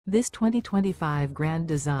This 2025 Grand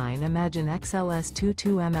Design Imagine XLS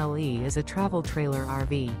 22MLE is a travel trailer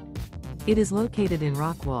RV. It is located in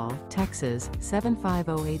Rockwall, Texas,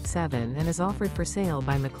 75087 and is offered for sale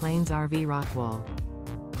by McClain's RV Rockwall.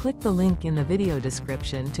 Click the link in the video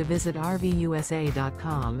description to visit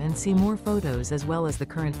RVUSA.com and see more photos as well as the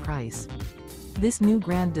current price. This new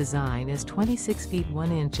Grand Design is 26 feet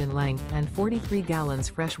 1 inch in length and 43 gallons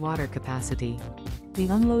fresh water capacity. The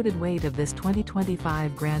unloaded weight of this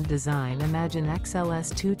 2025 Grand Design Imagine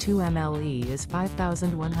XLS 22MLE is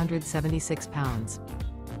 5,176 pounds.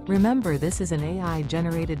 Remember, this is an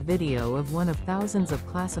AI-generated video of one of thousands of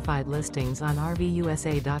classified listings on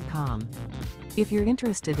RVUSA.com. If you're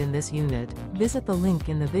interested in this unit, visit the link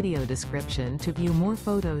in the video description to view more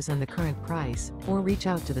photos and the current price, or reach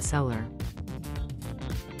out to the seller.